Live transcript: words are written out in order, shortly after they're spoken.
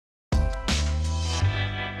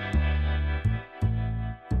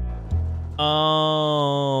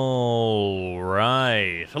All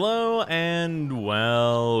right. Hello and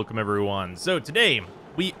welcome, everyone. So today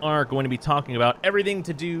we are going to be talking about everything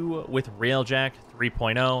to do with Railjack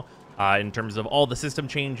 3.0 in terms of all the system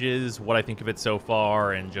changes, what I think of it so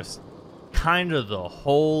far, and just kind of the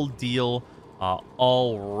whole deal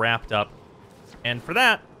all wrapped up. And for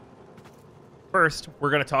that, first, we're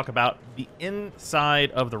going to talk about the inside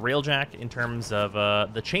of the Railjack in terms of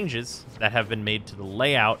the changes that have been made to the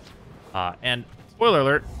layout. And spoiler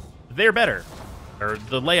alert, they're better, or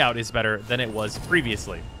the layout is better than it was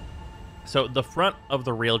previously. So the front of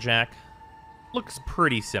the Railjack looks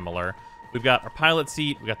pretty similar. We've got our pilot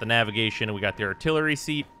seat, we got the navigation, and we got the artillery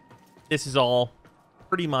seat. This is all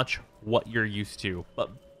pretty much what you're used to,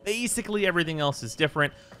 but basically everything else is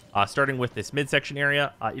different. Starting with this midsection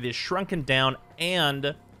area, it is shrunken down,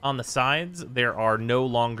 and on the sides there are no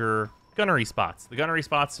longer gunnery spots. The gunnery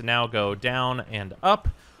spots now go down and up.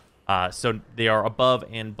 So they are above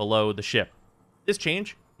and below the ship. This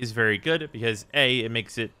change is very good because A, it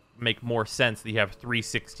makes it make more sense that you have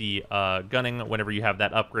 360 gunning whenever you have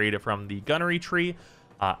that upgrade from the gunnery tree.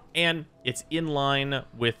 And it's in line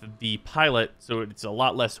with the pilot, so it's a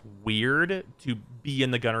lot less weird to be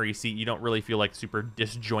in the gunnery seat. You don't really feel like super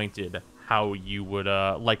disjointed how you would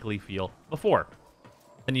likely feel before.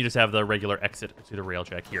 And you just have the regular exit to the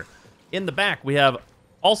Railjack here. In the back, we have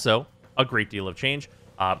also a great deal of change.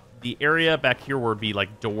 The area back here would be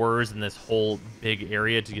like doors in this whole big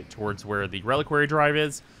area to get towards where the reliquary drive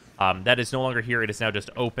is. That is no longer here. It is now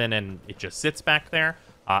just open and it just sits back there.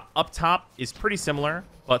 Up top is pretty similar,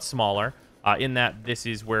 but smaller, in that this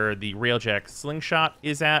is where the Railjack slingshot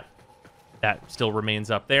is at. That still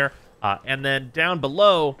remains up there. And then down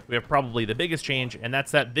below, we have probably the biggest change, and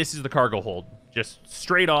that's that this is the cargo hold. Just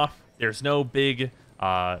straight off. There's no big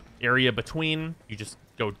area between. You just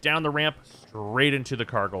go down the ramp straight into the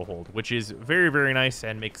cargo hold, which is very, very nice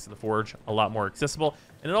and makes the forge a lot more accessible.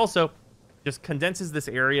 And it also just condenses this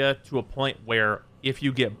area to a point where if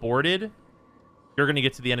you get boarded, you're going to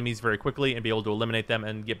get to the enemies very quickly and be able to eliminate them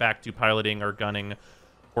and get back to piloting or gunning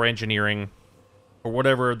or engineering or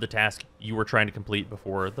whatever the task you were trying to complete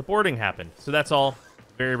before the boarding happened. So that's all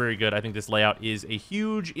very, very good. I think this layout is a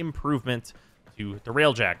huge improvement to the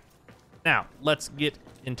Railjack. Now, let's get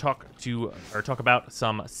and talk about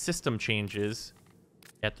some system changes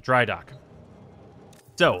at the dry dock.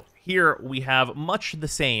 So here we have much the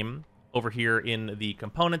same over here in the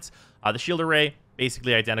components. The shield array,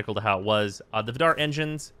 basically identical to how it was. The Vidar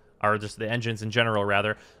engines, or just the engines in general,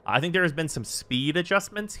 rather. I think there has been some speed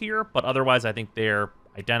adjustments here, but otherwise I think they're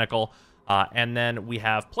identical. And then we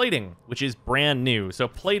have plating, which is brand new. So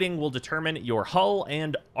plating will determine your hull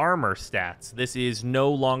and armor stats. This is no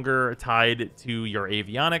longer tied to your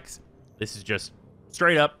avionics. This is just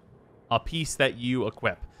straight up a piece that you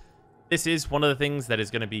equip. This is one of the things that is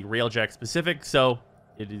going to be Railjack specific, so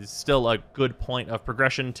it is still a good point of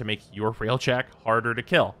progression to make your Railjack harder to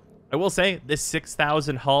kill. I will say this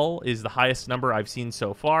 6,000 hull is the highest number I've seen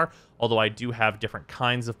so far, although I do have different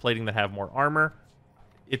kinds of plating that have more armor.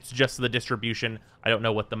 It's just the distribution. I don't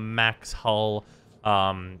know what the max hull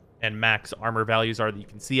and max armor values are that you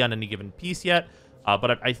can see on any given piece yet,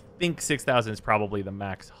 but I think 6,000 is probably the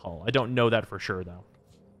max hull. I don't know that for sure, though.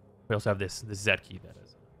 We also have this Z key that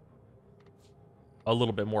is a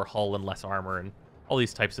little bit more hull and less armor and all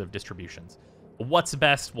these types of distributions. What's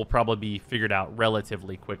best will probably be figured out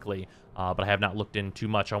relatively quickly, but I have not looked in too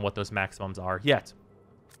much on what those maximums are yet.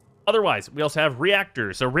 Otherwise, we also have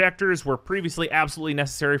reactors. So reactors were previously absolutely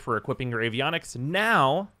necessary for equipping your avionics.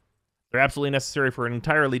 Now, they're absolutely necessary for an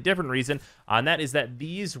entirely different reason, and that is that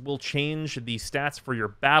these will change the stats for your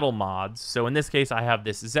battle mods. So in this case, I have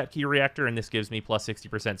this Zetkey reactor, and this gives me plus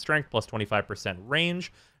 60% strength, plus 25%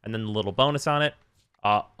 range, and then the little bonus on it.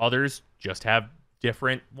 Others just have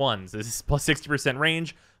different ones. This is plus 60%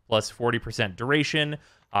 range, plus 40% duration,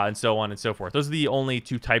 and so on and so forth. Those are the only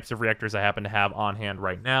two types of reactors I happen to have on hand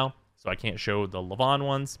right now, so I can't show the Levon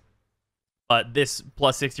ones. But this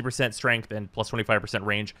plus 60% strength and plus 25%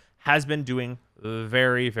 range has been doing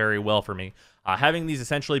very, very well for me. Having these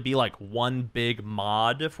essentially be like one big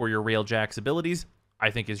mod for your Railjack's abilities, I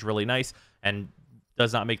think is really nice and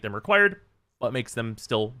does not make them required, but makes them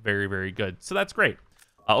still very, very good. So that's great.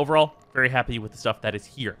 Overall, very happy with the stuff that is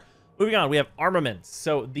here. Moving on, we have armaments.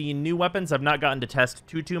 So the new weapons I've not gotten to test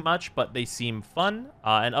too much, but they seem fun.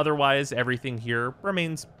 And otherwise, everything here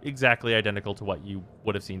remains exactly identical to what you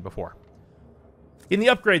would have seen before. In the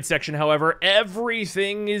upgrade section, however,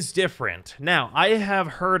 everything is different. Now, I have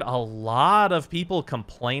heard a lot of people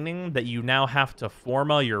complaining that you now have to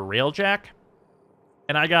forma your Railjack.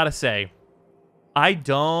 And I gotta say, I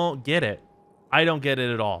don't get it. I don't get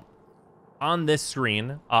it at all. on this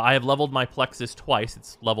screen, I have leveled my Plexus twice.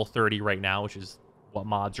 It's level 30 right now, which is what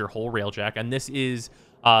mods your whole Railjack. And this is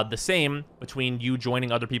the same between you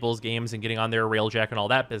joining other people's games and getting on their Railjack and all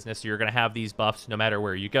that business. So you're going to have these buffs no matter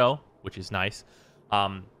where you go, which is nice.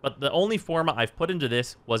 But the only forma I've put into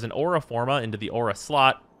this was an aura forma into the aura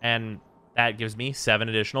slot, and that gives me 7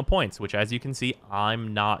 additional points, which, as you can see,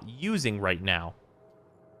 I'm not using right now.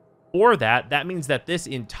 For that means that this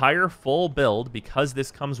entire full build, because this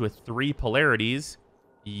comes with 3 polarities,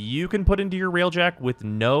 you can put into your Railjack with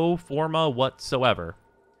no forma whatsoever.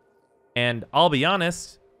 And I'll be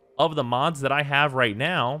honest, of the mods that I have right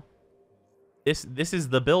now, this is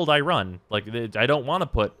the build I run. Like, I don't want to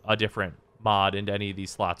put a different mod into any of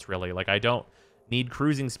these slots, really. Like, I don't need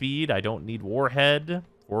cruising speed. I don't need warhead.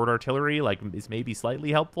 Forward artillery, like, is maybe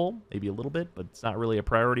slightly helpful, maybe a little bit, but it's not really a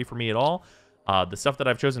priority for me at all. The stuff that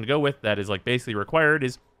I've chosen to go with that is, like, basically required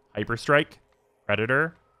is Hyperstrike,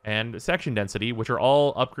 Predator, and Section Density, which are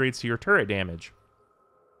all upgrades to your turret damage.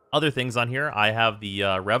 Other things on here, I have the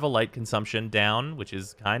Revelite consumption down, which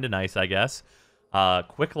is kind of nice, I guess.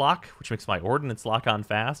 Quick Lock, which makes my Ordnance lock on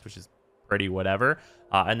fast, which is pretty whatever.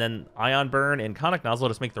 And then Ion Burn and Conic Nozzle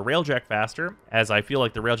just make the Railjack faster, as I feel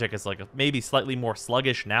like the Railjack is, like, maybe slightly more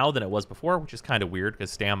sluggish now than it was before, which is kind of weird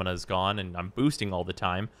because stamina is gone and I'm boosting all the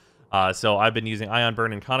time. So I've been using Ion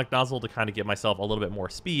Burn and Conic Nozzle to kind of get myself a little bit more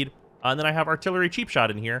speed. And then I have Artillery Cheap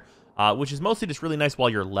Shot in here, which is mostly just really nice while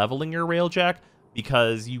you're leveling your Railjack,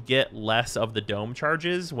 because you get less of the dome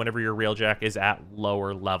charges whenever your Railjack is at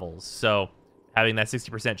lower levels. So having that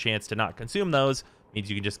 60% chance to not consume those means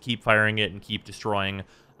you can just keep firing it and keep destroying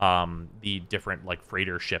the different, like,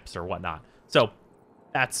 freighter ships or whatnot. So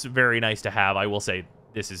that's very nice to have. I will say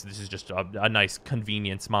this is just a nice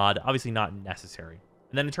convenience mod. Obviously not necessary.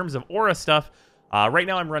 And then in terms of aura stuff, right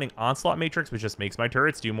now I'm running Onslaught Matrix, which just makes my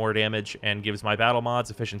turrets do more damage and gives my battle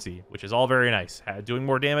mods efficiency, which is all very nice. Doing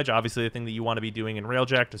more damage, obviously the thing that you want to be doing in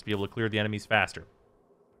Railjack, just be able to clear the enemies faster.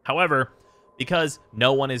 However, because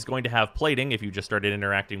no one is going to have plating if you just started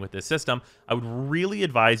interacting with this system, I would really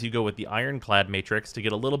advise you go with the Ironclad Matrix to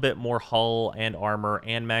get a little bit more hull and armor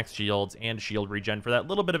and max shields and shield regen for that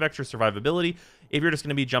little bit of extra survivability if you're just going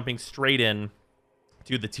to be jumping straight in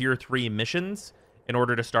to the Tier 3 missions in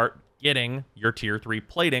order to start getting your Tier 3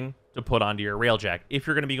 plating to put onto your Railjack. If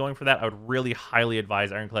you're going to be going for that, I would really highly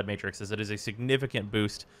advise Ironclad Matrix, as it is a significant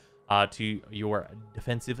boost to your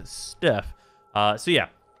defensive stuff. So yeah,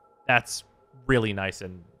 that's really nice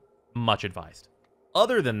and much advised.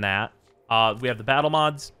 Other than that, we have the battle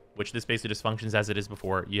mods, which this basically just functions as it is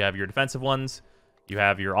before. You have your defensive ones, you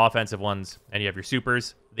have your offensive ones, and you have your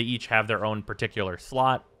supers. They each have their own particular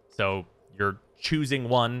slot, so you're choosing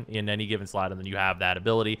one in any given slot, and then you have that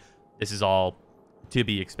ability. This is all to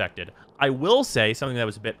be expected. I will say something that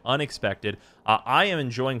was a bit unexpected. I am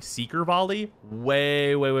enjoying Seeker Volley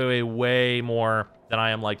way more than I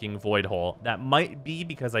am liking Void Hole. That might be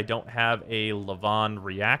because I don't have a Levon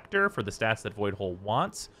reactor for the stats that Void Hole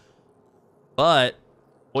wants, but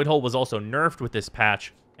Void Hole was also nerfed with this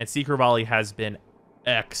patch, and Seeker Volley has been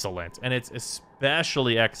excellent, and it's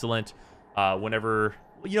especially excellent whenever,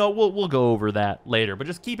 you know, we'll go over that later, but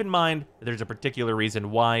just keep in mind that there's a particular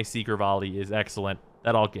reason why Seeker Volley is excellent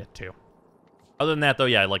that I'll get to. Other than that, though,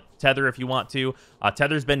 yeah, like Tether if you want to.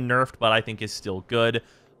 Tether's been nerfed, but I think is still good.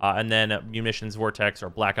 And then Munitions Vortex or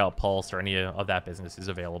Blackout Pulse or any of that business is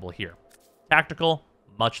available here. Tactical,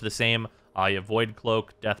 much the same. You have Void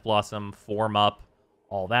Cloak, Death Blossom, Form Up,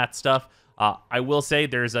 all that stuff. I will say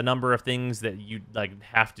there's a number of things that you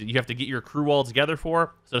have to get your crew all together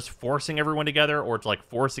for. So just forcing everyone together or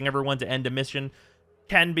forcing everyone to end a mission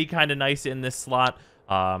can be kind of nice in this slot.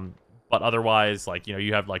 But otherwise,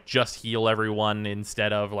 you have just heal everyone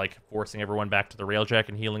instead of forcing everyone back to the Railjack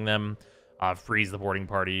and healing them. Freeze the boarding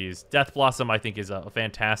parties. Death Blossom, I think, is a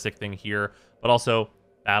fantastic thing here. But also,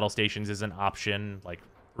 battle stations is an option.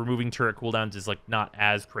 Removing turret cooldowns is not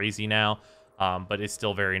as crazy now. But it's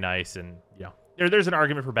still very nice, and there's an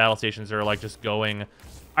argument for battle stations that are just going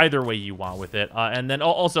either way you want with it. And then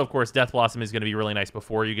also, of course, Death Blossom is going to be really nice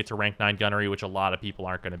before you get to rank 9 gunnery, which a lot of people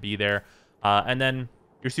aren't going to be there. And then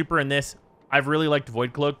your super in this, I've really liked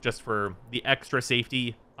Void Cloak just for the extra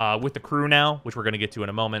safety with the crew now, which we're going to get to in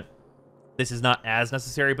a moment. This is not as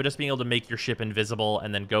necessary, but just being able to make your ship invisible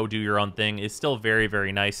and then go do your own thing is still very,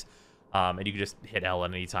 very nice. And you can just hit L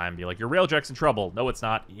at any time and be like, your Railjack's in trouble. No, it's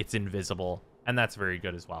not. It's invisible. And that's very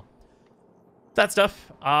good as well. That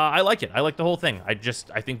stuff, I like it. I like the whole thing.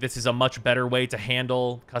 I think this is a much better way to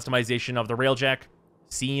handle customization of the Railjack.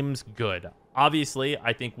 Seems good. Obviously,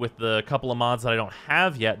 I think with the couple of mods that I don't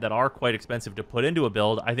have yet that are quite expensive to put into a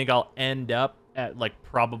build, I think I'll end up at like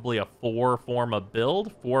probably a 4 forma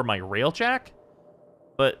build for my Railjack,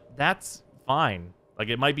 but that's fine. Like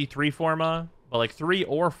it might be 3 forma, but like 3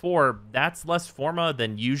 or 4, that's less forma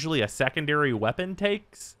than usually a secondary weapon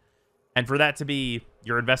takes. And for that to be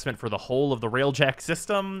your investment for the whole of the Railjack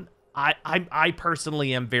system, I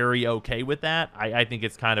personally am very okay with that. I think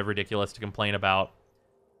it's kind of ridiculous to complain about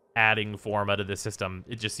adding forma to the system.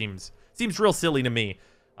 It just seems real silly to me.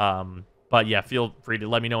 But yeah, feel free to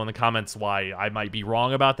let me know in the comments why I might be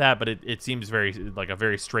wrong about that. But it seems very like a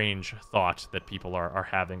very strange thought that people are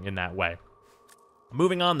having in that way.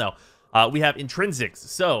 Moving on though, we have intrinsics.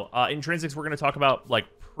 So intrinsics we're going to talk about like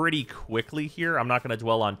pretty quickly here. I'm not going to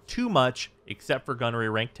dwell on too much except for gunnery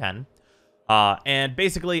rank 10. And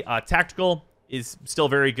basically, tactical is still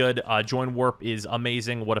very good. Join warp is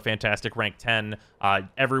amazing. What a fantastic rank 10.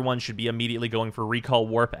 Everyone should be immediately going for recall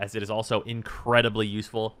warp, as it is also incredibly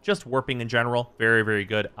useful. Just warping in general, very, very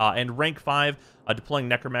good. And rank 5, deploying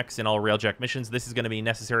necromechs in all Railjack missions. This is going to be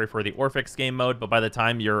necessary for the Orphix game mode, but by the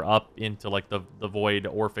time you're up into like the void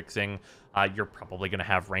Orphixing, you're probably going to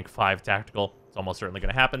have rank 5 tactical. It's almost certainly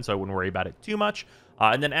going to happen, so I wouldn't worry about it too much.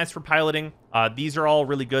 And then as for piloting, these are all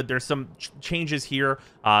really good. There's some changes here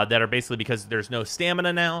that are basically because there's no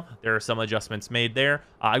stamina now. There are some adjustments made there.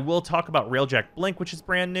 I will talk about Railjack Blink, which is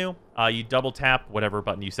brand new. You double tap whatever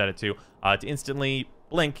button you set it to instantly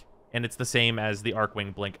blink, and it's the same as the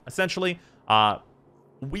Arcwing Blink, essentially.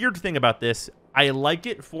 Weird thing about this, I like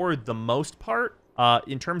it for the most part.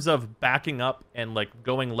 In terms of backing up and like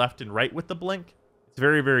going left and right with the blink, it's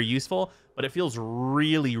very, very useful, but it feels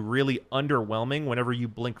really, really underwhelming whenever you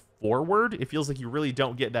blink forward. It feels like you really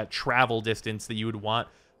don't get that travel distance that you would want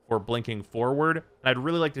for blinking forward. And I'd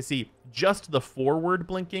really like to see just the forward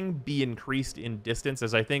blinking be increased in distance,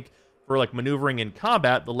 as I think for like maneuvering in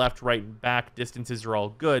combat, the left, right, and back distances are all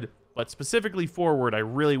good, but specifically forward, I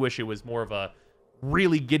really wish it was more of a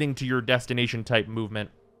really getting to your destination type movement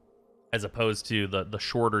as opposed to the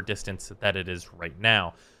shorter distance that it is right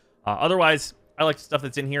now. Otherwise, I like the stuff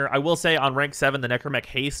that's in here. I will say on rank 7, the Necromech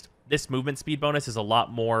Haste, this movement speed bonus is a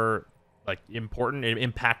lot more like important and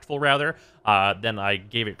impactful rather than I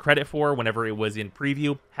gave it credit for whenever it was in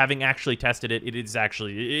preview. Having actually tested it, it is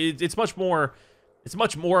actually it's much more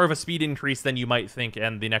of a speed increase than you might think,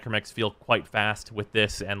 and the Necromechs feel quite fast with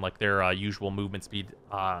this and like their usual movement speed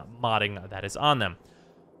modding that is on them.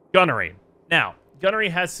 Gunnery. Now, Gunnery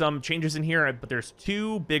has some changes in here, but there's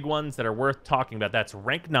 2 big ones that are worth talking about. That's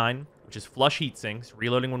rank 9, which is flush heat sinks.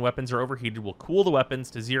 Reloading when weapons are overheated will cool the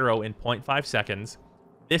weapons to 0 in 0.5 seconds.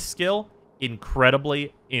 This skill,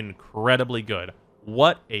 incredibly, incredibly good.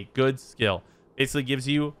 What a good skill. Basically gives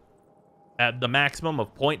you at the maximum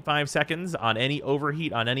of 0.5 seconds on any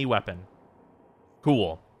overheat on any weapon.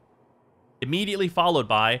 Cool. Immediately followed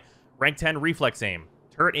by rank 10 reflex aim.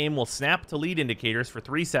 Turret aim will snap to lead indicators for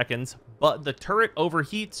 3 seconds, but the turret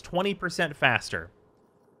overheats 20% faster.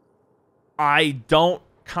 I don't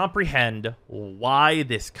comprehend why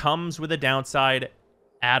this comes with a downside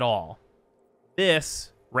at all.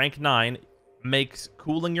 This, rank 9, makes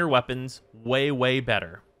cooling your weapons way, way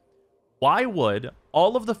better. Why would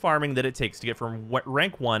all of the farming that it takes to get from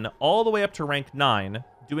rank 1 all the way up to rank 9,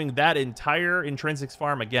 doing that entire intrinsics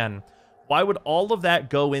farm again, why would all of that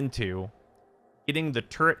go into getting the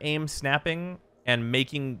turret aim snapping and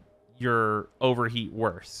making your overheat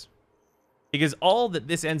worse? Because all that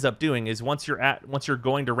this ends up doing is once you're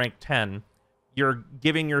going to rank 10, you're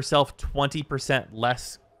giving yourself 20%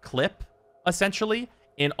 less clip, essentially,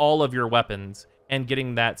 in all of your weapons and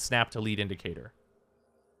getting that snap to lead indicator.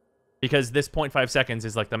 Because this 0.5 seconds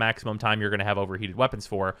is like the maximum time you're going to have overheated weapons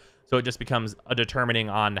for, so it just becomes a determining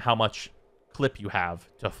on how much clip you have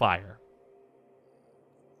to fire.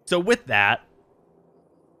 So with that,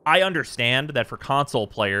 I understand that for console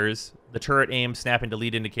players, the turret aim, snapping to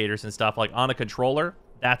lead indicators and stuff, like on a controller,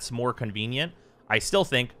 that's more convenient. I still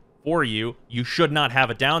think, for you, you should not have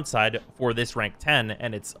a downside for this rank 10,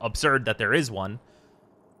 and it's absurd that there is one.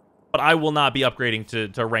 But I will not be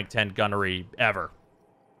upgrading to rank 10 gunnery ever.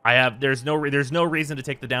 There's no reason to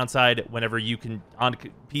take the downside whenever you can, on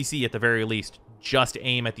PC at the very least, just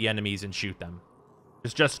aim at the enemies and shoot them.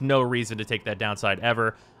 There's just no reason to take that downside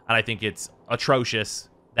ever, and I think it's atrocious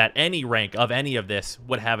that any rank of any of this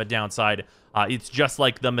would have a downside. It's just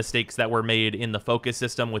like the mistakes that were made in the focus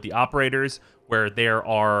system with the operators, where there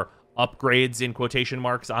are upgrades in quotation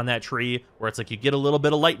marks on that tree, where it's like you get a little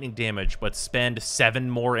bit of lightning damage, but spend 7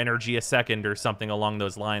 more energy a second or something along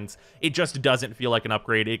those lines. It just doesn't feel like an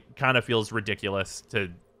upgrade. It kind of feels ridiculous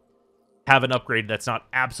to have an upgrade that's not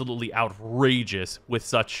absolutely outrageous with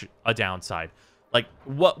such a downside. Like,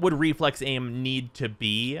 what would reflex aim need to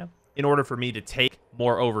be in order for me to take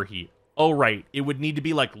more overheat? Oh, right. It would need to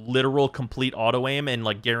be like literal complete auto aim and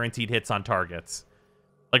like guaranteed hits on targets.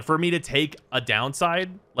 Like for me to take a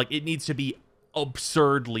downside, like it needs to be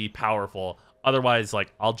absurdly powerful. Otherwise,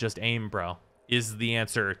 like I'll just aim, bro, is the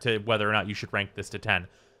answer to whether or not you should rank this to 10.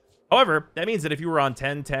 However, that means that if you were on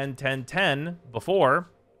 10, 10, 10, 10 before,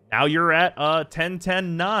 now you're at 10,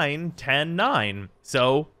 10, 9, 10, 9.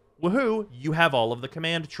 So, woohoo, you have all of the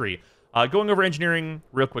command tree. Going over engineering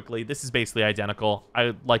real quickly, this is basically identical.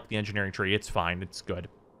 I like the engineering tree. It's fine. It's good.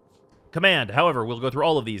 Command, however, we'll go through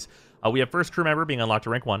all of these. We have first crew member being unlocked to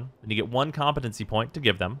rank 1. Then you get 1 competency point to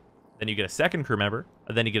give them. Then you get a second crew member.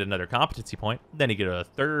 Then you get another competency point. Then you get a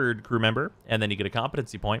third crew member. And then you get a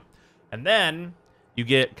competency point. And then you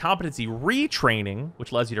get competency retraining,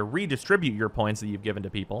 which allows you to redistribute your points that you've given to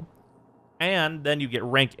people. And then you get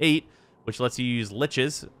rank 8, which lets you use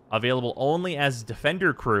liches, available only as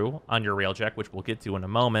defender crew on your Railjack, which we'll get to in a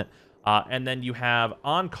moment. And then you have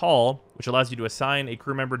on call, which allows you to assign a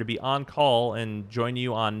crew member to be on call and join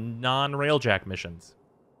you on non-Railjack missions.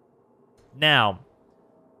 Now,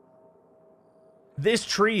 this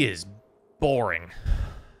tree is boring.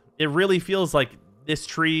 It really feels like this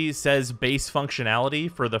tree says base functionality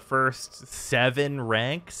for the first 7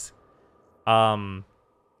 ranks. And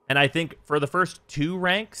I think for the first 2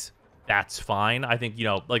 ranks, that's fine. I think, you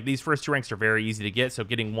know, like these first 2 ranks are very easy to get. So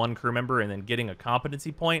getting 1 crew member and then getting a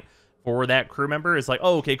competency point for that crew member is like,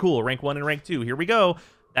 oh, okay, cool. Rank 1 and rank 2. Here we go.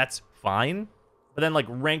 That's fine. But then like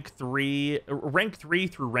rank 3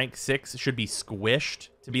 through rank 6 should be squished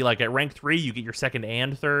to be like at rank 3, you get your second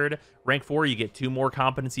and third. Rank 4, you get 2 more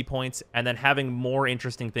competency points. And then having more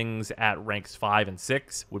interesting things at ranks 5 and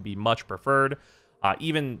 6 would be much preferred.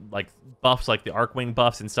 Even like buffs like the Arcwing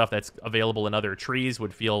buffs and stuff that's available in other trees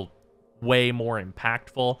would feel way more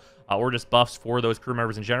impactful. Or just buffs for those crew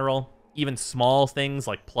members in general. Even small things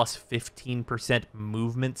like plus 15%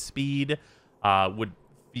 movement speed would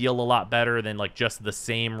feel a lot better than like just the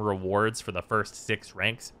same rewards for the first 6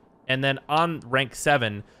 ranks. And then on rank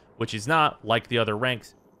 7, which is not like the other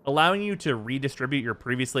ranks, allowing you to redistribute your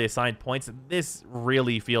previously assigned points, this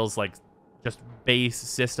really feels like just base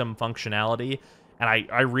system functionality. And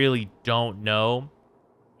I really don't know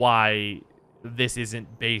why this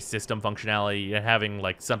isn't base system functionality and having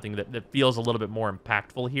like something that feels a little bit more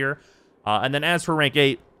impactful here. And then as for rank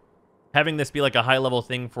 8, having this be like a high-level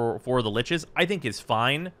thing for the liches, I think is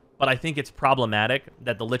fine, but I think it's problematic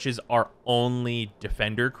that the liches are only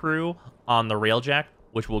defender crew on the Railjack,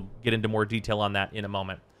 which we'll get into more detail on that in a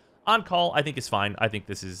moment. On call, I think is fine. I think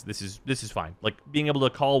this is fine. Like being able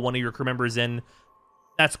to call one of your crew members in,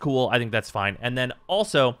 that's cool. I think that's fine. And then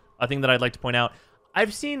also a thing that I'd like to point out,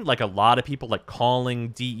 I've seen like a lot of people like calling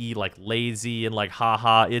DE like lazy and like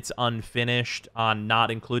haha, it's unfinished on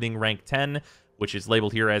not including rank 10, which is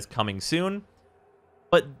labeled here as coming soon.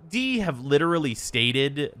 But D have literally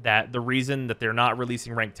stated that the reason that they're not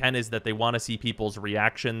releasing rank 10 is that they want to see people's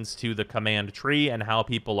reactions to the command tree and how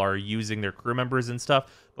people are using their crew members and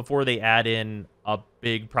stuff before they add in a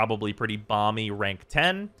big, probably pretty bomby rank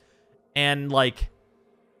 10. And like,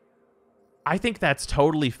 I think that's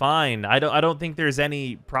totally fine. I don't think there's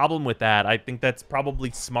any problem with that. I think that's probably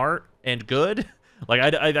smart and good. Like,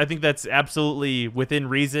 I think that's absolutely within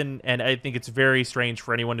reason, and I think it's very strange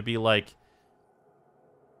for anyone to be, like,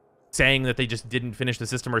 saying that they just didn't finish the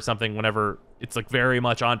system or something whenever it's, like, very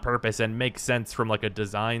much on purpose and makes sense from, like, a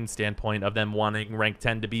design standpoint of them wanting rank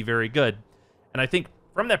 10 to be very good. And I think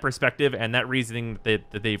from that perspective and that reasoning that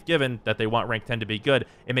they've given, that they want rank 10 to be good,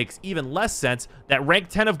 it makes even less sense that rank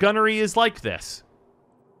 10 of gunnery is like this.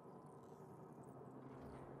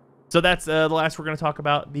 So that's the last we're going to talk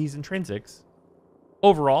about these intrinsics.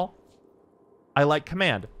 Overall, I like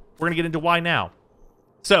command. We're going to get into why now.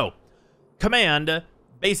 So, command,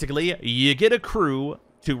 basically, you get a crew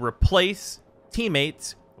to replace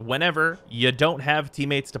teammates whenever you don't have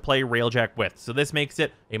teammates to play Railjack with. So this makes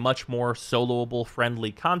it a much more soloable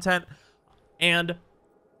friendly content, and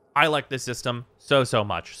I like this system so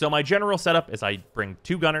much. So my general setup is I bring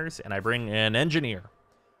 2 gunners and I bring an engineer.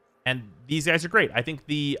 And these guys are great. I think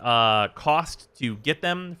the cost to get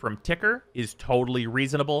them from Ticker is totally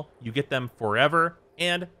reasonable. You get them forever.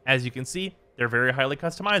 And as you can see, they're very highly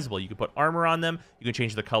customizable. You can put armor on them. You can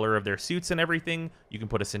change the color of their suits and everything. You can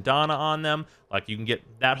put a Sindana on them. Like, you can get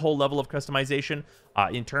that whole level of customization.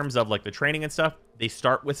 In terms of, like, the training and stuff, they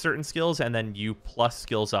start with certain skills, and then you plus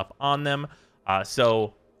skills up on them.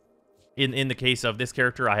 So in the case of this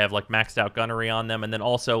character, I have like maxed out gunnery on them, and then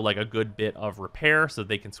also like a good bit of repair so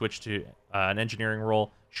they can switch to an engineering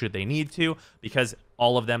role should they need to, because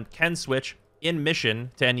all of them can switch in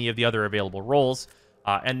mission to any of the other available roles.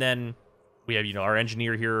 And then We have, our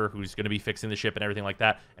engineer here who's going to be fixing the ship and everything like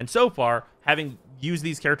that. And so far, having used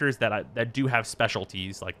these characters that do have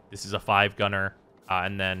specialties, like this is a 5 gunner,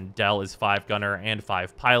 and then Dell is 5 gunner and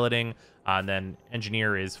 5 piloting, and then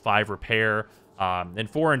engineer is 5 repair, and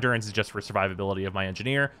 4 endurance is just for survivability of my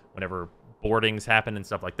engineer whenever boardings happen and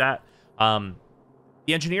stuff like that.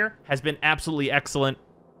 The engineer has been absolutely excellent,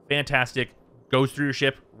 fantastic, goes through your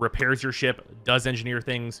ship, repairs your ship, does engineer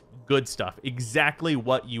things, good stuff. Exactly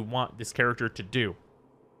what you want this character to do.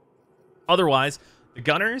 Otherwise, the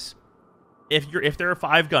gunners, if there are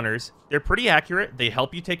 5 gunners, they're pretty accurate. They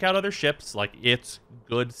help you take out other ships. Like, it's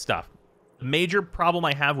good stuff. The major problem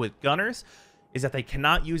I have with gunners is that they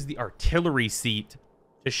cannot use the artillery seat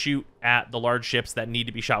to shoot at the large ships that need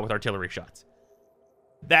to be shot with artillery shots.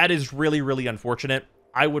 That is really, really unfortunate.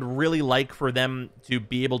 I would really like for them to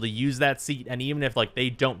be able to use that seat, and even if like they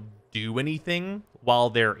don't do anything while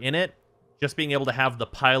they're in it, just being able to have the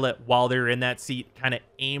pilot while they're in that seat kind of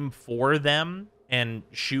aim for them and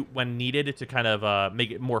shoot when needed to kind of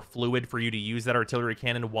make it more fluid for you to use that artillery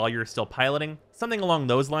cannon while you're still piloting. Something along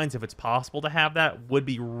those lines, if it's possible to have that, would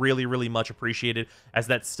be really, really much appreciated, as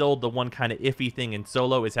that's still the one kind of iffy thing in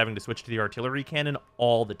solo is having to switch to the artillery cannon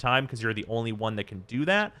all the time because you're the only one that can do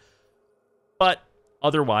that. But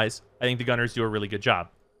otherwise, I think the gunners do a really good job.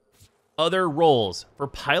 Other roles. For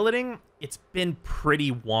piloting, it's been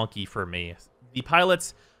pretty wonky for me. The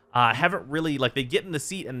pilots haven't really, like, they get in the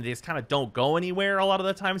seat and they just kind of don't go anywhere a lot of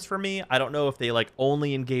the times for me. I don't know if they, like,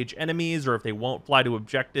 only engage enemies or if they won't fly to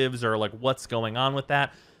objectives or, like, what's going on with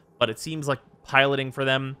that. But it seems like piloting for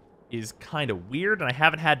them is kind of weird, and I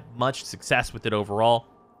haven't had much success with it overall.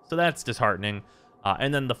 So that's disheartening.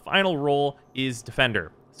 And then the final role is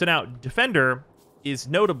Defender. So now, Defender is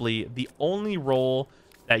notably the only role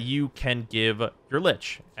that you can give your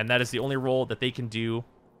Lich, and that is the only role that they can do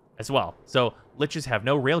as well. So Liches have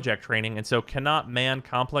no Railjack training and so cannot man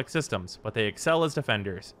complex systems, but they excel as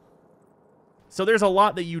defenders. So there's a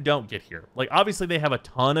lot that you don't get here. Like, obviously they have a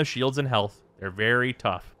ton of shields and health. They're very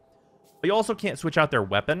tough. But you also can't switch out their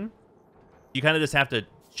weapon. You kind of just have to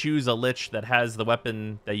choose a Lich that has the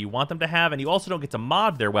weapon that you want them to have, and you also don't get to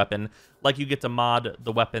mod their weapon like you get to mod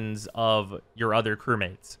the weapons of your other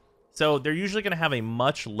crewmates. So they're usually going to have a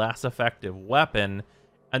much less effective weapon,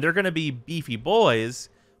 and they're going to be beefy boys,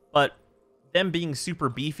 but them being super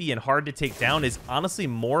beefy and hard to take down is honestly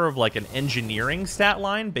more of like an engineering stat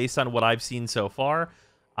line based on what I've seen so far.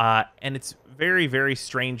 And it's very, very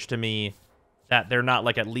strange to me that they're not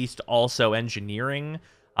like at least also engineering,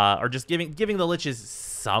 or just giving the Liches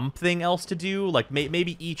something else to do. Like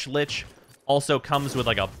maybe each Lich also comes with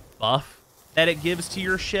like a buff that it gives to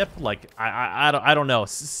your ship. Like I don't know,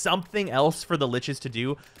 something else for the Liches to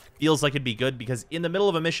do feels like it'd be good, because in the middle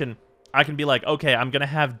of a mission I can be like, okay, I'm gonna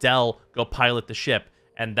have Dell go pilot the ship,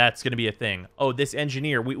 and that's gonna be a thing. Oh, this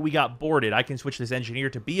engineer, we got boarded. I can switch this engineer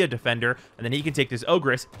to be a defender, and then he can take this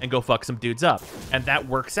ogress and go fuck some dudes up, and that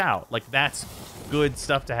works out. Like, that's good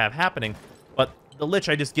stuff to have happening. But the Lich,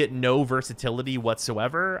 I just get no versatility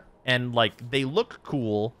whatsoever, and like, they look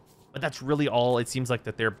cool, but that's really all it seems like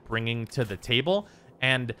that they're bringing to the table.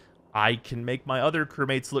 And I can make my other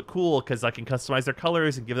crewmates look cool because I can customize their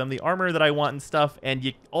colors and give them the armor that I want and stuff, and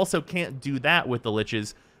you also can't do that with the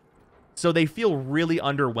Liches. So they feel really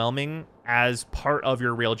underwhelming as part of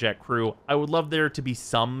your Railjack crew. I would love there to be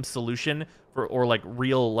some solution for, or like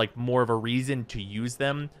real, like more of a reason to use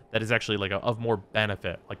them that is actually like of more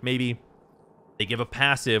benefit. Like maybe they give a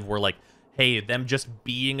passive where like, hey, them just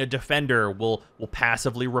being a defender will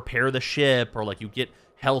passively repair the ship, or like you get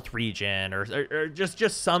health regen, or just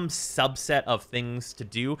some subset of things to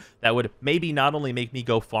do that would maybe not only make me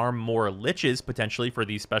go farm more Liches potentially for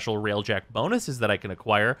these special Railjack bonuses that I can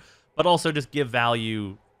acquire, but also just give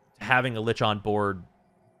value to having a Lich on board,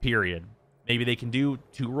 period. Maybe they can do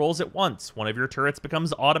 2 roles at once. One of your turrets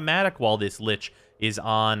becomes automatic while this Lich is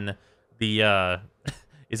on the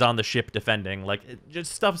ship defending. Like,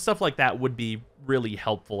 just stuff like that would be really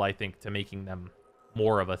helpful, I think, to making them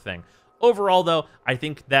more of a thing. Overall, though, I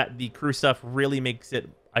think that the crew stuff really makes it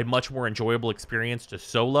a much more enjoyable experience to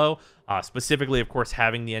solo, specifically, of course,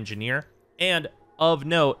 having the engineer. And of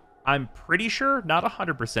note, I'm pretty sure, not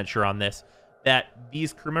 100% sure on this, that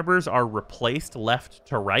these crew members are replaced left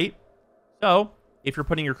to right. So, if you're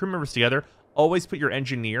putting your crew members together, always put your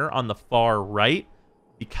engineer on the far right,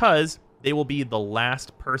 because they will be the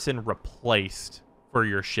last person replaced for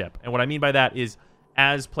your ship. And what I mean by that is,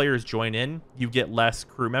 as players join in, you get less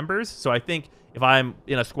crew members. So I think if I'm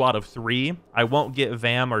in a squad of 3, I won't get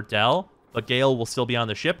Vam or Dell, but Gale will still be on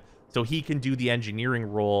the ship, so he can do the engineering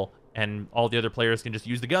role, and all the other players can just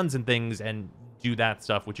use the guns and things and do that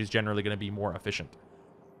stuff, which is generally going to be more efficient.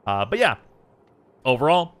 But yeah,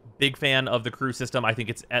 Overall, big fan of the crew system. I think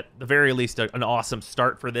it's at the very least an awesome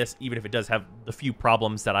start for this, even if it does have the few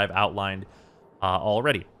problems that I've outlined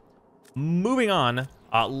already. Moving on,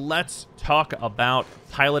 let's talk about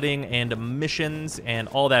piloting and missions and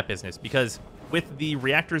all that business, because with the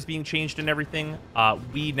reactors being changed and everything,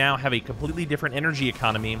 we now have a completely different energy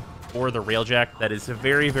economy for the Railjack that is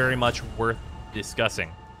very, very much worth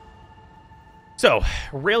discussing. So,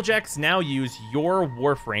 Railjacks now use your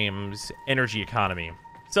Warframe's energy economy.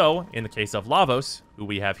 So, in the case of Lavos, who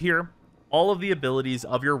we have here, all of the abilities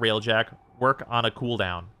of your Railjack work on a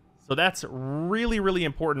cooldown. So that's really, really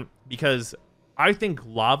important, because I think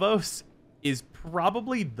Lavos is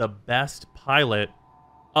probably the best pilot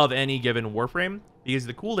of any given Warframe, because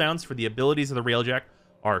the cooldowns for the abilities of the Railjack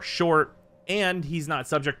are short, and he's not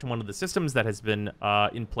subject to one of the systems that has been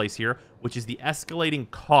in place here, which is the escalating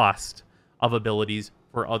cost of abilities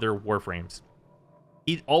for other Warframes.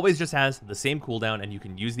 He always just has the same cooldown, and you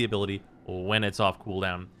can use the ability when it's off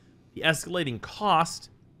cooldown. The escalating cost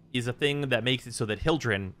is a thing that makes it so that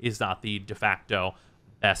Hildren is not the de facto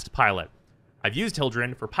best pilot. I've used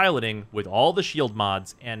Hildren for piloting with all the shield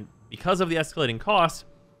mods, and because of the escalating cost,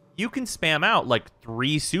 you can spam out like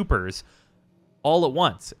 3 supers all at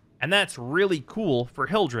once, and that's really cool for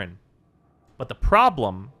Hildren. But the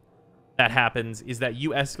problem that happens is that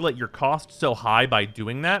you escalate your cost so high by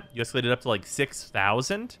doing that. You escalate it up to like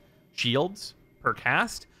 6,000 shields per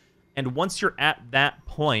cast, and once you're at that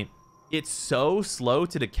point, it's so slow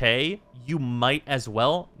to decay, you might as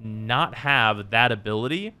well not have that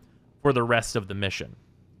ability for the rest of the mission,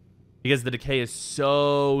 because the decay is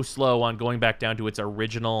so slow on going back down to its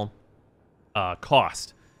original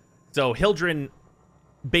cost. So Hildren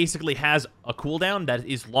basically has a cooldown that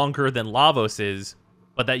is longer than Lavos is,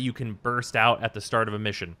 but that you can burst out at the start of a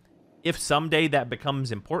mission. If someday that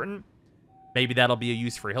becomes important, maybe that'll be a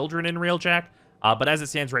use for Hildren in Railjack, but as it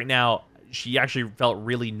stands right now, she actually felt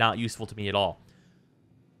really not useful to me at all.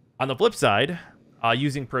 On the flip side,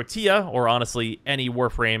 using Protea, or honestly any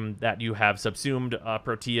Warframe that you have subsumed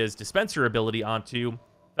Protea's dispenser ability onto,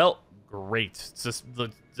 felt great.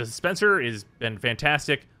 The dispenser has been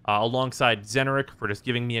fantastic, alongside Zeneric for just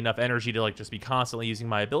giving me enough energy to like just be constantly using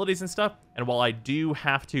my abilities and stuff. And while I do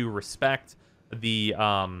have to respect the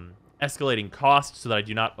escalating cost so that I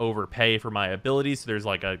do not overpay for my abilities, so there's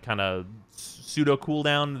like a kind of pseudo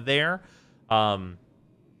cooldown there,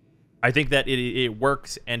 I think that it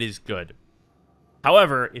works and is good.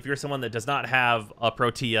 However, if you're someone that does not have a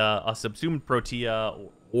Protea, a subsumed Protea,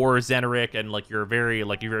 or Zeneric, and like you're very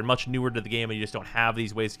much newer to the game and you just don't have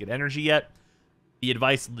these ways to get energy yet, the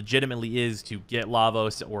advice legitimately is to get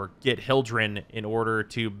Lavos or get Hildren in order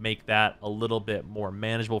to make that a little bit more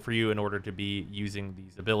manageable for you in order to be using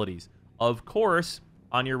these abilities. Of course,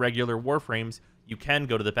 on your regular Warframes, you can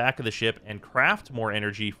go to the back of the ship and craft more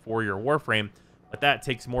energy for your Warframe, but that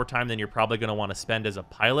takes more time than you're probably going to want to spend as a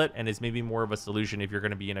pilot, and is maybe more of a solution if you're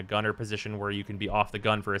going to be in a gunner position where you can be off the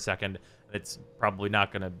gun for a second. It's probably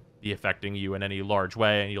not going to be affecting you in any large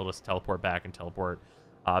way, and you'll just teleport back and teleport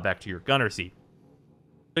back to your gunner seat.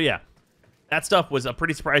 So yeah, that stuff was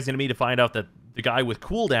pretty surprising to me to find out that the guy with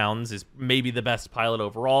cooldowns is maybe the best pilot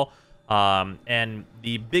overall. And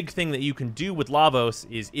the big thing that you can do with Lavos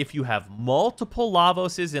is if you have multiple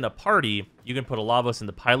Lavoses in a party, you can put a Lavos in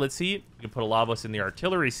the pilot seat, you can put a Lavos in the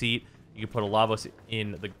artillery seat, you can put a Lavos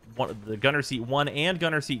in the gunner seat 1 and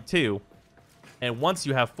gunner seat 2. And once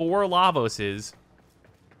you have 4 Lavoses,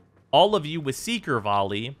 all of you with Seeker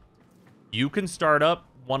Volley, you can start up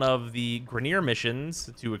one of the Grenier missions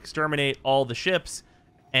to exterminate all the ships,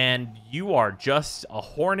 and you are just a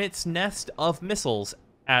hornet's nest of missiles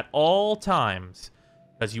at all times,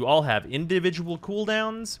 because you all have individual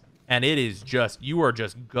cooldowns, and it is just, you are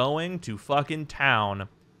just going to fucking town,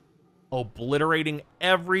 obliterating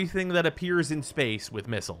everything that appears in space with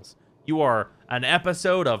missiles. You are an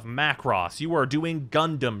episode of Macross. You are doing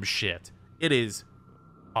Gundam shit. It is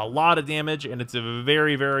a lot of damage, and it's a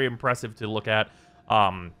very, very impressive to look at.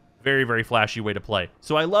 Very, very flashy way to play.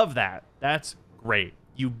 So I love that. That's great.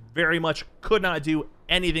 You very much could not do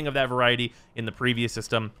anything of that variety in the previous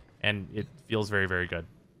system, and it feels very, very good.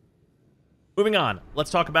 Moving on, let's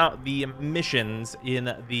talk about the missions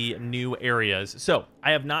in the new areas. So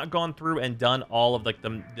I have not gone through and done all of like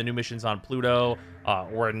the new missions on Pluto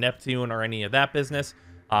or Neptune or any of that business,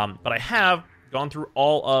 but I have gone through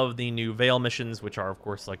all of the new Veil missions, which are of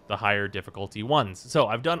course like the higher difficulty ones. So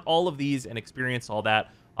I've done all of these and experienced all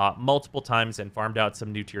that multiple times and farmed out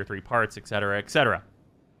some new tier 3 parts, etc., etc.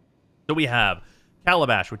 So we have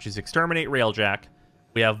Calabash, which is Exterminate Railjack.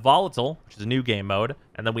 We have Volatile, which is a new game mode,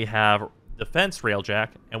 and then we have defense Railjack,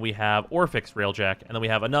 and we have Orphix Railjack, and then we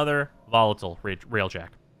have another volatile Railjack.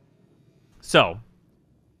 So,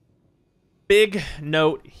 big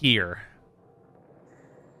note here.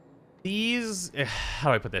 These, how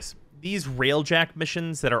do I put this? These Railjack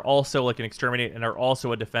missions that are also like an exterminate and are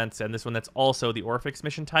also a defense, and this one that's also the Orphix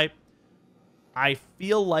mission type, I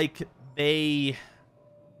feel like they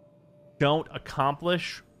don't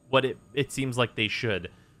accomplish what it seems like they should.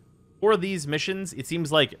 For these missions, it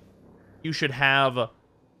seems like you should have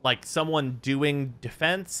like someone doing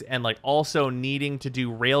defense and like also needing to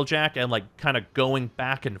do Railjack and like kind of going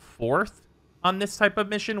back and forth on this type of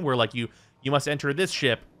mission where like you must enter this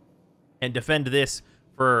ship and defend this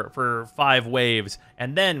for 5 waves,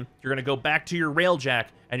 and then you're going to go back to your Railjack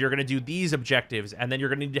and you're going to do these objectives, and then you're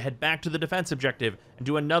going to need to head back to the defense objective and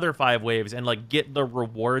do another 5 waves and like get the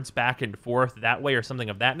rewards back and forth that way or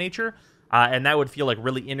something of that nature. And that would feel like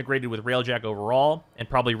really integrated with Railjack overall and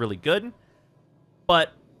probably really good.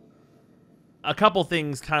 But a couple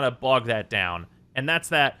things kind of bog that down, and that's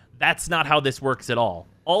not how this works at all.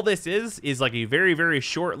 All this is like a very, very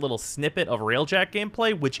short little snippet of Railjack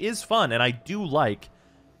gameplay, which is fun and I do like.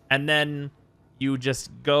 And then you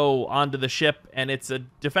just go onto the ship and it's a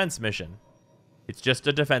defense mission. It's just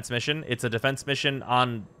a defense mission. It's a defense mission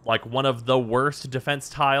on like one of the worst defense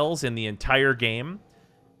tiles in the entire game.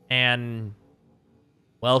 And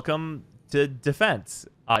welcome to defense.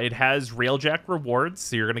 It has Railjack rewards,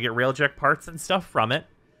 so you're going to get Railjack parts and stuff from it.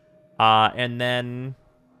 And then,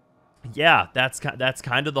 yeah, that's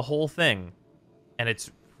kind of the whole thing. And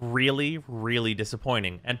it's really, really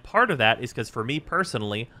disappointing. And part of that is because for me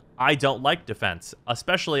personally, I don't like defense,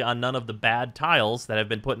 especially on none of the bad tiles that have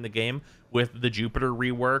been put in the game with the Jupiter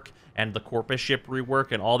rework and the Corpus ship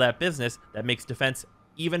rework and all that business that makes defense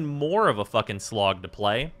even more of a fucking slog to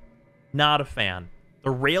play. Not a fan. The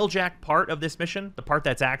Railjack part of this mission, the part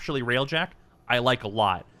that's actually Railjack, I like a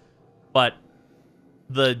lot. But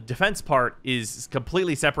the defense part is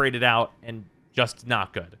completely separated out and just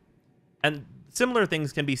not good. And similar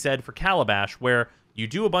things can be said for Calabash, where you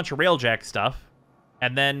do a bunch of Railjack stuff,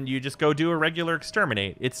 and then you just go do a regular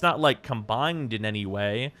exterminate. It's not, like, combined in any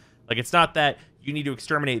way. Like, it's not that you need to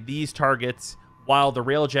exterminate these targets while the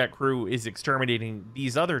Railjack crew is exterminating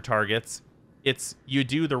these other targets. It's you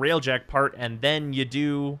do the Railjack part, and then you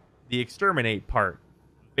do the exterminate part.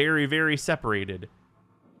 Very, very separated.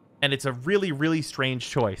 And it's a really, really strange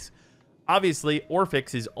choice. Obviously,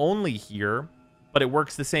 Orphix is only here, but it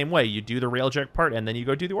works the same way. You do the Railjack part, and then you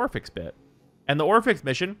go do the Orphix bit. And the Orphix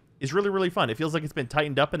mission is really, really fun. It feels like it's been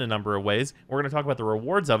tightened up in a number of ways. We're going to talk about the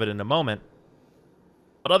rewards of it in a moment.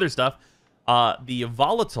 But other stuff, the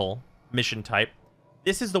volatile mission type,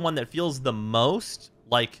 this is the one that feels the most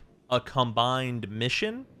like a combined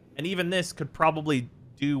mission. And even this could probably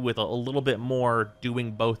do with a little bit more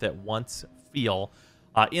doing both at once feel.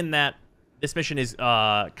 In that, this mission is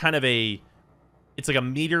kind of it's like a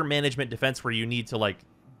meter management defense where you need to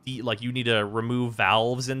you need to remove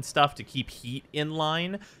valves and stuff to keep heat in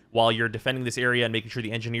line while you're defending this area and making sure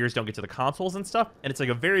the engineers don't get to the consoles and stuff. And it's like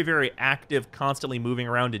a very, very active, constantly moving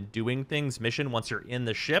around and doing things mission once you're in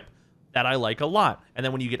the ship that I like a lot. And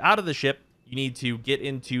then when you get out of the ship, you need to get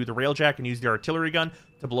into the Railjack and use the artillery gun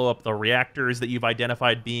to blow up the reactors that you've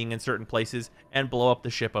identified being in certain places and blow up the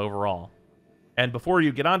ship overall. And before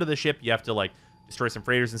you get onto the ship, you have to like destroy some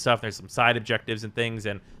freighters and stuff. There's some side objectives and things,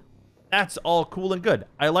 and that's all cool and good.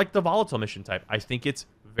 I like the volatile mission type. I think it's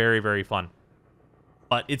very, very fun.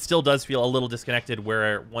 But it still does feel a little disconnected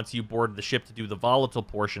where once you board the ship to do the volatile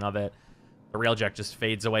portion of it, the Railjack just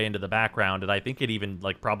fades away into the background, and I think it even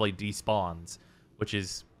like probably despawns, which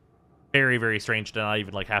is very, very strange to not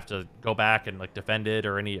even like have to go back and like defend it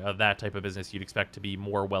or any of that type of business you'd expect to be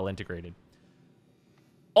more well integrated.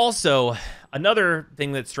 Also, another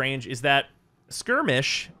thing that's strange is that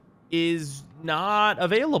Skirmish is not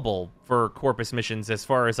available for Corpus missions as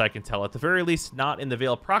far as I can tell. At the very least, not in the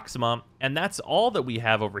Veil Proxima, and that's all that we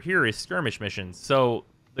have over here is Skirmish missions. So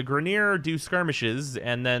the Grineer do skirmishes,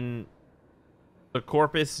 and then the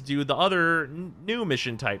Corpus do the other new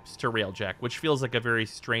mission types to Railjack, which feels like a very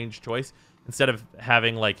strange choice. Instead of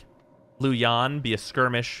having like Luyan be a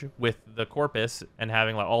skirmish with the Corpus and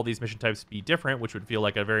having like all these mission types be different, which would feel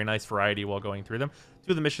like a very nice variety while going through them.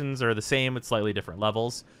 Two of the missions are the same with slightly different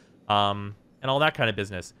levels, and all that kind of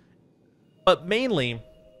business. But mainly,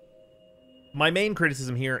 my main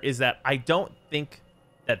criticism here is that I don't think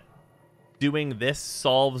that doing this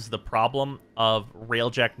solves the problem of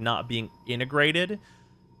Railjack not being integrated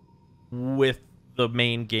with the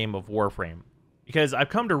main game of Warframe. Because I've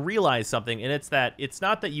come to realize something, and it's that it's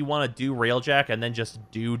not that you want to do Railjack and then just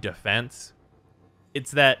do defense.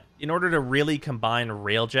 It's that in order to really combine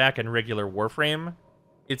Railjack and regular Warframe,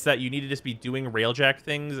 it's that you need to just be doing Railjack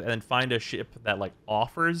things and then find a ship that like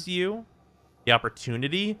offers you the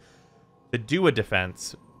opportunity to do a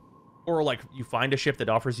defense, or like you find a ship that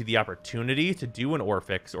offers you the opportunity to do an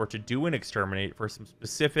Orphix or to do an Exterminate for some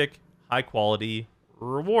specific high quality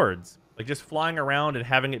rewards. Like just flying around and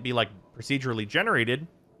having it be like procedurally generated,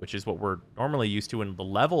 which is what we're normally used to in the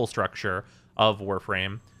level structure of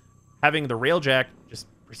Warframe. Having the Railjack just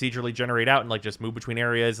procedurally generate out and like just move between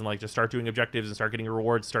areas and like just start doing objectives and start getting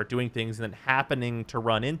rewards, start doing things, and then happening to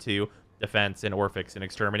run into defense and Orphix and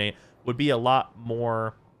Exterminate would be a lot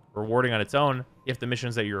more rewarding on its own if the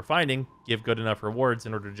missions that you're finding give good enough rewards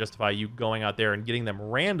in order to justify you going out there and getting them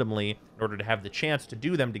randomly in order to have the chance to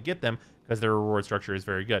do them, to get them, because their reward structure is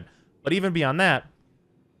very good. But even beyond that,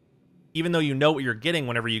 even though you know what you're getting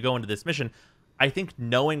whenever you go into this mission, I think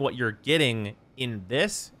knowing what you're getting in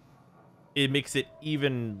this, it makes it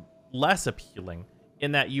even less appealing,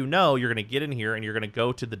 in that you know you're going to get in here and you're going to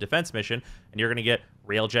go to the defense mission and you're going to get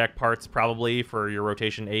Railjack parts probably for your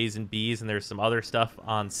rotation A's and B's, and there's some other stuff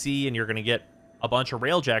on C, and you're going to get a bunch of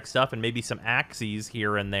Railjack stuff and maybe some axes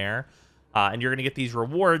here and there, and you're going to get these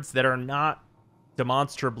rewards that are not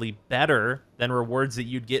demonstrably better than rewards that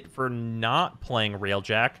you'd get for not playing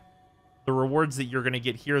Railjack. The rewards that you're going to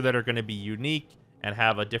get here that are going to be unique and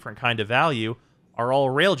have a different kind of value are all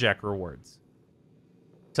Railjack rewards.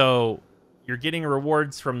 So you're getting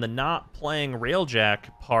rewards from the not playing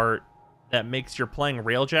Railjack part that makes your playing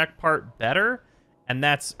Railjack part better, and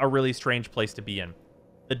that's a really strange place to be in.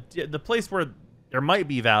 The place where there might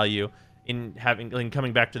be value in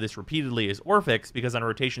coming back to this repeatedly is Orphix, because on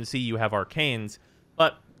rotation C you have arcanes,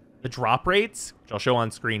 but the drop rates, which I'll show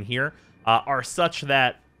on screen here, are such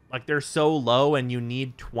that like they're so low and you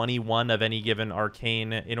need 21 of any given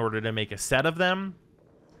arcane in order to make a set of them,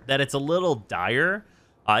 that it's a little dire.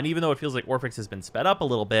 And even though it feels like Orphix has been sped up a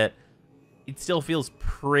little bit, it still feels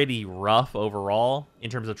pretty rough overall in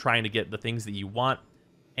terms of trying to get the things that you want.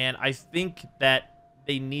 And I think that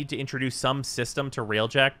they need to introduce some system to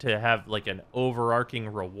Railjack to have like an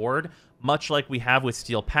overarching reward, much like we have with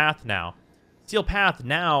Steel Path now. Steel Path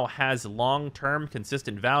now has long-term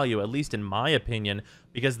consistent value, at least in my opinion,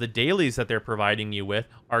 because the dailies that they're providing you with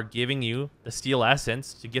are giving you the Steel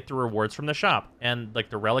Essence to get the rewards from the shop. And like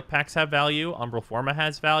the Relic Packs have value, Umbral Forma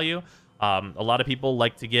has value. A lot of people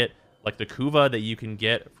like to get like the Kuva that you can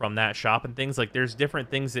get from that shop and things. Like there's different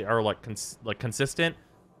things that are like consistent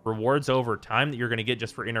rewards over time that you're going to get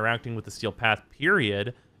just for interacting with the Steel Path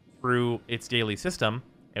period through its daily system,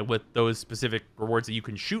 and with those specific rewards that you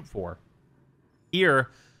can shoot for. Here,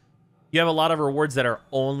 you have a lot of rewards that are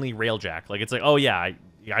only Railjack. Like, it's like, oh, yeah,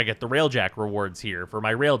 I get the Railjack rewards here for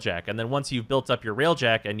my Railjack. And then once you've built up your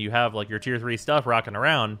Railjack and you have, like, your Tier 3 stuff rocking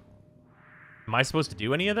around, am I supposed to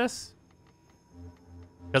do any of this?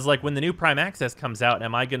 Because, like, when the new Prime Access comes out,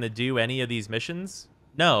 am I going to do any of these missions?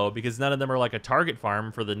 No, because none of them are, like, a target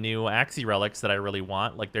farm for the new Axie relics that I really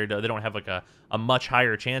want. Like, they don't have, like, a much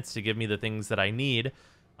higher chance to give me the things that I need.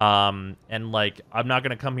 And like, I'm not going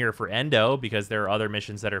to come here for Endo because there are other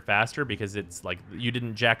missions that are faster, because it's like, you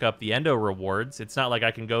didn't jack up the Endo rewards. It's not like I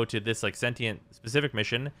can go to this like sentient specific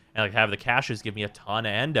mission and like have the caches give me a ton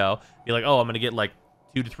of Endo. Be like, oh, I'm going to get like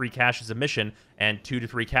 2 to 3 caches a mission, and 2 to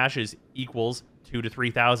 3 caches equals 2 to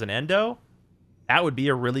 3,000 Endo. That would be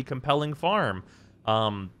a really compelling farm.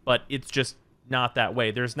 But it's just not that way.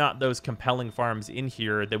 There's not those compelling farms in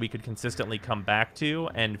here that we could consistently come back to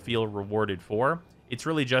and feel rewarded for. It's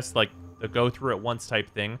really just like the go through it once type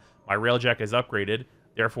thing. My Railjack is upgraded,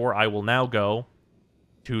 therefore I will now go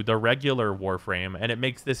to the regular Warframe, and it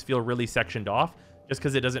makes this feel really sectioned off just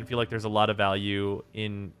because it doesn't feel like there's a lot of value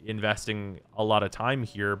in investing a lot of time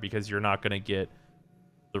here, because you're not going to get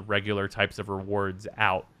the regular types of rewards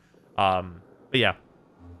out. But yeah,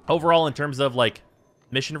 overall in terms of like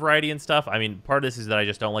mission variety and stuff, I mean, part of this is that I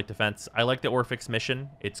just don't like defense. I like the Orphix mission.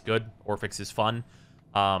 It's good. Orphix is fun.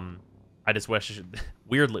 I just wish,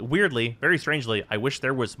 weirdly, very strangely, I wish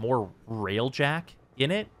there was more Railjack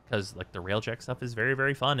in it, because like the Railjack stuff is very,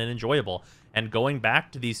 very fun and enjoyable. And going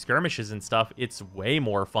back to these skirmishes and stuff, it's way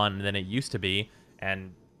more fun than it used to be.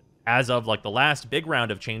 And as of like the last big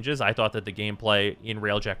round of changes, I thought that the gameplay in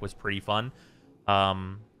Railjack was pretty fun.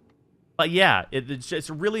 But yeah, it's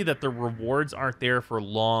just really that the rewards aren't there for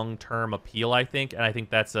long-term appeal, I think. And I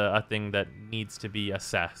think that's a thing that needs to be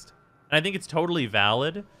assessed. And I think it's totally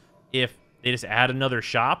valid if they just add another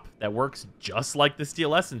shop that works just like the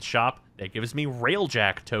Steel Essence shop that gives me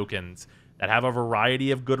Railjack tokens that have a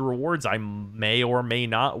variety of good rewards I may or may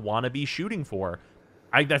not want to be shooting for.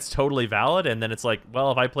 That's totally valid. And then it's like,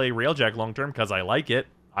 well, if I play Railjack long-term because I like it,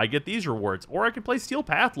 I get these rewards. Or I could play Steel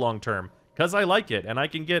Path long term because I like it, and I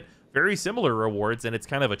can get very similar rewards, and it's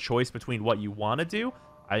kind of a choice between what you want to do.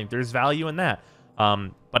 I think there's value in that.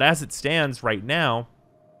 But as it stands right now,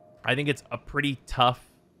 I think it's a pretty tough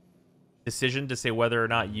decision to say whether or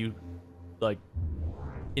not you, like,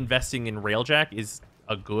 investing in Railjack is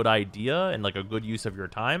a good idea and, like, a good use of your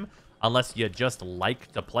time, unless you just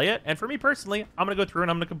like to play it. And for me personally, I'm going to go through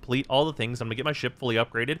and I'm going to complete all the things. I'm going to get my ship fully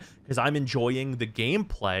upgraded because I'm enjoying the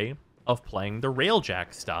gameplay of playing the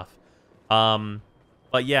Railjack stuff.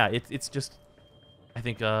 But yeah, it's just, I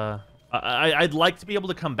think, I'd like to be able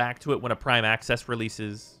to come back to it when a Prime Access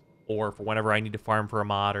releases, or for whenever I need to farm for a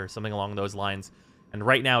mod or something along those lines. And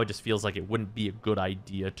right now, it just feels like it wouldn't be a good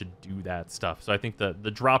idea to do that stuff. So I think the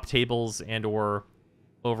drop tables and or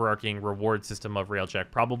overarching reward system of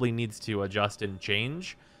Railjack probably needs to adjust and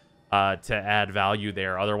change to add value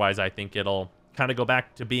there. Otherwise, I think it'll kind of go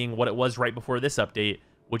back to being what it was right before this update,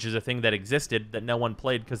 which is a thing that existed that no one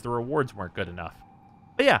played because the rewards weren't good enough.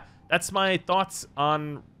 But yeah, that's my thoughts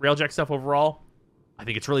on Railjack stuff overall. I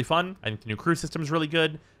think it's really fun. I think the new crew system is really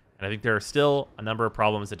good. And I think there are still a number of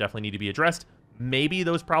problems that definitely need to be addressed. Maybe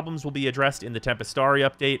those problems will be addressed in the Tempestari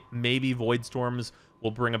update. Maybe Void Storms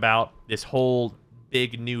will bring about this whole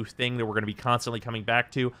big new thing that we're going to be constantly coming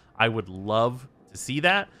back to. I would love to see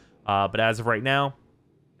that. But as of right now,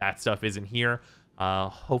 that stuff isn't here.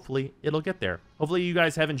 Hopefully it'll get there. Hopefully you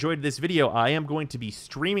guys have enjoyed this video. I am going to be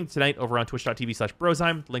streaming tonight over on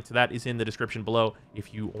twitch.tv/Brozime. The link to that is in the description below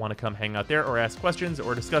if you want to come hang out there or ask questions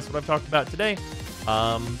or discuss what I've talked about today.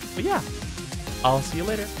 But yeah, I'll see you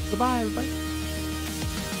later. Goodbye, everybody.